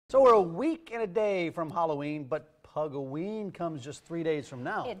So we're a week and a day from Halloween, but Pug-O-Ween comes just 3 days from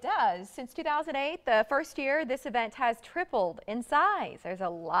now. It does. Since 2008, the first year, this event has tripled in size. There's a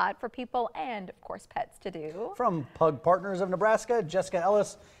lot for people and, of course, pets to do. From Pug Partners of Nebraska, Jessica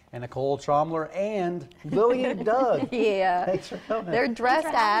Ellis and Nicole Tromler and Lily and Doug. Yeah. Thanks for coming. They're dressed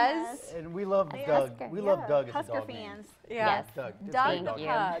as... And we love Doug. We love Doug as a Husker dog fans. name. Yeah. Doug. Doug the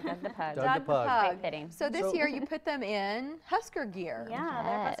Pug. Doug the Pug. Doug the Pug. Quite fitting. So this year you put them in Husker gear. Yeah,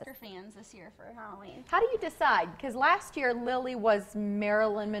 they're Yes. Husker fans this year for Halloween. How do you decide? Because last year Lily was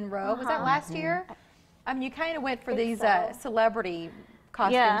Marilyn Monroe. Was that last year? I mean, you kind of went for these celebrity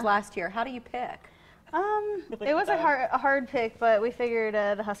costumes last year. How do you pick? It was a hard pick, but we figured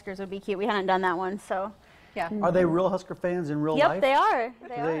the Huskers would be cute. We hadn't done that one, so. Yeah. Are they real Husker fans in real life? Yep, they are.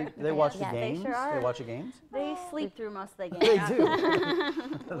 Do they watch the Yeah, games? they sure are. They watch the games? They sleep through most of the games. They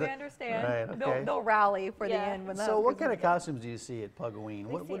do. We understand. Right, okay. They'll rally for the end. When So what kind of costumes do you see at Pug-O-Ween?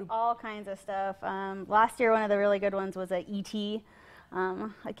 We see all kinds of stuff. Last year, one of the really good ones was a E.T.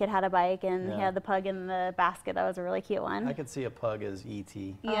 A kid had a bike and he had the pug in the basket. That was a really cute one. I could see a pug as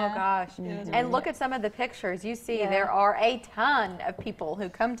E.T. Yeah. Oh gosh. And look at some of the pictures. You see there are a ton of people who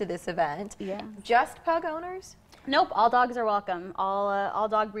come to this event. Yeah. Just pug owners? Nope, all dogs are welcome. All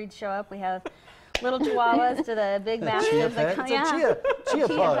dog breeds show up. We have little chihuahuas to the big mastiffs. Chia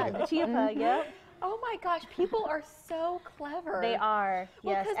pug. The chia pug, yep. Oh my gosh, people are so clever. They are.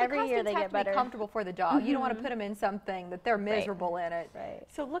 Well, yes, the every year they have get to better. Be comfortable for the dog. You don't want to put them in something that they're miserable in it. Right.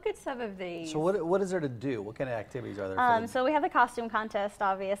 So look at some of these. So what is there to do? What kind of activities are there? For So we have the costume contest,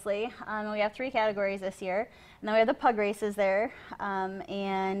 obviously. We have 3 categories this year, and then we have the pug races there.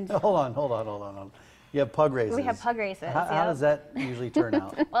 And hold on. You have pug races. we have pug races. How does that usually turn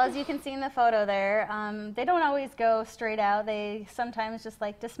out? Well, as you can see in the photo there, they don't always go straight out. They sometimes just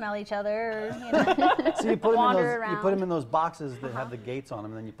like to smell each other, or So you put wander them in those. You put them in those boxes that have the gates on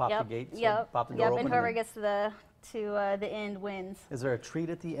them, and then you pop the gates. Pop the door open. And whoever gets to the end wins. Is there a treat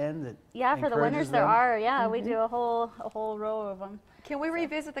at the end that? Yeah, for the winners there are. Yeah, we do a whole row of them. Can we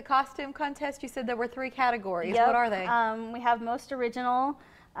revisit the costume contest? You said there were 3 categories. Yep. What are they? We have most original,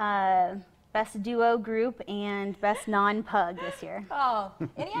 best duo group, and best non-pug this year. Oh,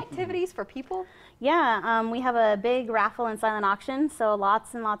 any activities for people? Yeah, we have a big raffle and silent auction, so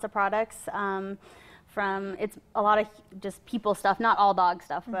lots and lots of products. It's a lot of just people stuff, not all dog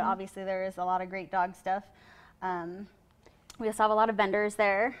stuff, but obviously there is a lot of great dog stuff. We also have a lot of vendors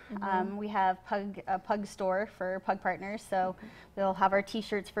there. We have a pug store for Pug Partners, so we'll have our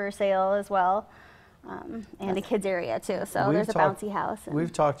t-shirts for sale as well. And a kids area too, so there's a bouncy house.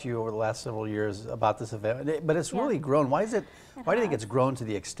 We've talked to you over the last several years about this event, but it's really grown. Why do you think it's grown to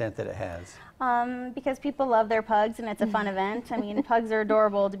the extent that it has? Because people love their pugs and it's a fun event. I mean, pugs are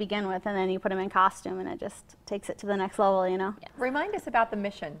adorable to begin with, and then you put them in costume and it just takes it to the next level, you know. Remind us about the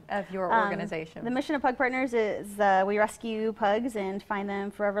mission of your organization. The mission of Pug Partners is we rescue pugs and find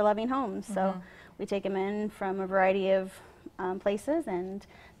them forever loving homes. So we take them in from a variety of places, and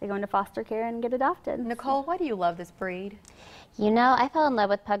they go into foster care and get adopted. Nicole, why do you love this breed? You know, I fell in love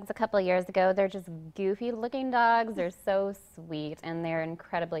with pugs a couple of years ago. They're just goofy looking dogs. They're so sweet and they're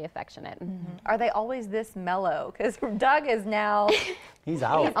incredibly affectionate. Are they always this mellow? Because Doug is now He's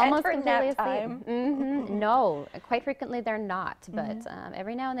out. He's almost completely asleep. No, quite frequently they're not, but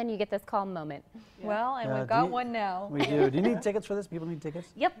every now and then you get this calm moment. Well, and we've got one now. We do. Do you need tickets for this? People need tickets?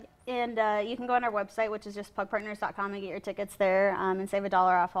 Yep, and you can go on our website, which is just pugpartners.com, and get your tickets there and save $1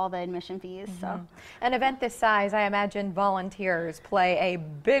 off all the admission fees. So, an event this size, I imagine volunteers play a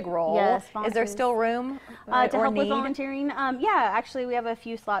big role. Yes, is there still room to help with volunteering? Yeah, actually we have a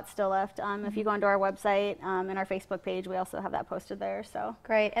few slots still left. If you go onto our website and our Facebook page, we also have that posted there. So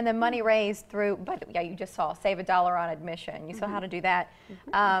great, and the money raised through, but yeah, you just saw save $1 on admission. You saw how to do that,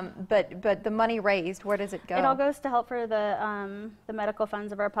 but the money raised, where does it go? It all goes to help for the medical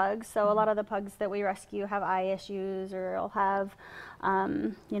funds of our pugs. So a lot of the pugs that we rescue have eye issues, or will have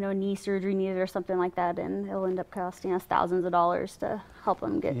knee surgery needed or something like that, and it'll end up costing us thousands of dollars to help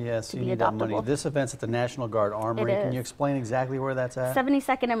them get Yes, to you be need that money. adoptable. This event's at the National Guard Armory. Can you explain exactly where that's at?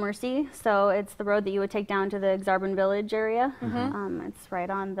 72nd and Mercy. So it's the road that you would take down to the Exarban Village area. It's right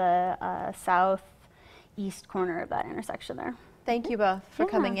on the southeast corner of that intersection there. Thank you both for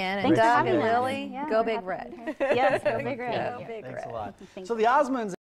coming in. And Thanks for Doug and having us. Lily, Yeah, go we're Big happy Red. Yes, go Big Red. Go Big Thanks Red. a lot. Thank So you. the Osmonds